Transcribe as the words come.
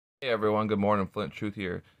Hey everyone, good morning. Flint Truth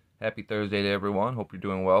here. Happy Thursday to everyone. Hope you're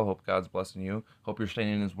doing well. Hope God's blessing you. Hope you're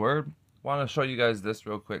staying in His Word. Want to show you guys this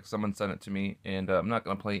real quick. Someone sent it to me, and I'm not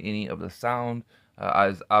going to play any of the sound,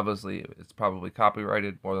 as obviously it's probably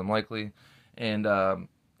copyrighted, more than likely. And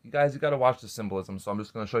you guys, you got to watch the symbolism. So I'm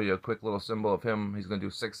just going to show you a quick little symbol of him. He's going to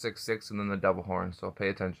do 666 and then the devil horn. So pay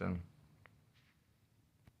attention.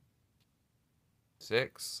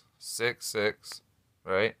 666,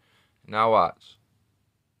 right? Now watch.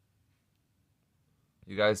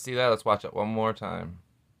 You guys see that? Let's watch it one more time.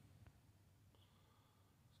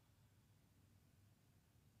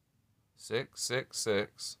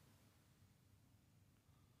 666.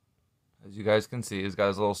 As you guys can see, he's got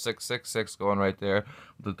his little 666 going right there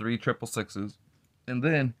with the three triple sixes. And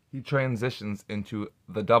then he transitions into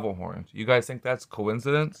the double horns. You guys think that's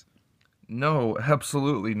coincidence? No,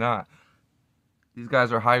 absolutely not. These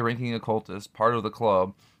guys are high ranking occultists, part of the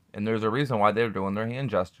club, and there's a reason why they're doing their hand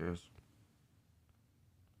gestures.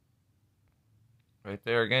 Right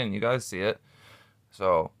there again, you guys see it.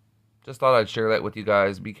 So just thought I'd share that with you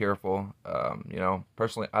guys. Be careful.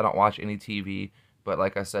 Personally, I don't watch any TV, but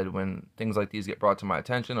like I said, when things like these get brought to my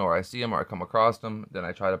attention, or I see them, or I come across them, then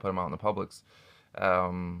I try to put them out in the public's,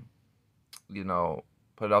 um,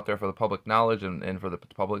 put it out there for the public knowledge and for the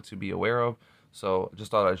public to be aware of. So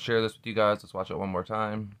just thought I'd share this with you guys. Let's watch it one more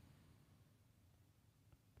time.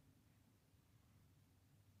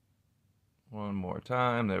 One more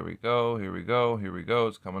time. There we go. Here we go. Here we go.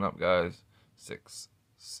 It's coming up, guys.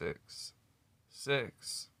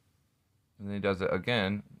 666, and then he does it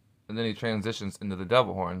again, and then he transitions into the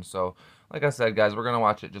devil horn. So like I said, guys, we're gonna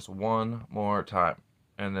watch it just one more time,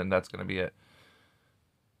 and then that's gonna be it.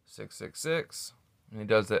 666, and he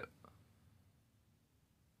does it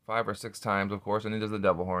 5 or 6 times, of course, and he does the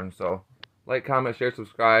devil horn. So like, comment, share,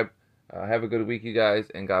 subscribe. Have a good week, you guys,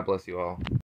 and God bless you all.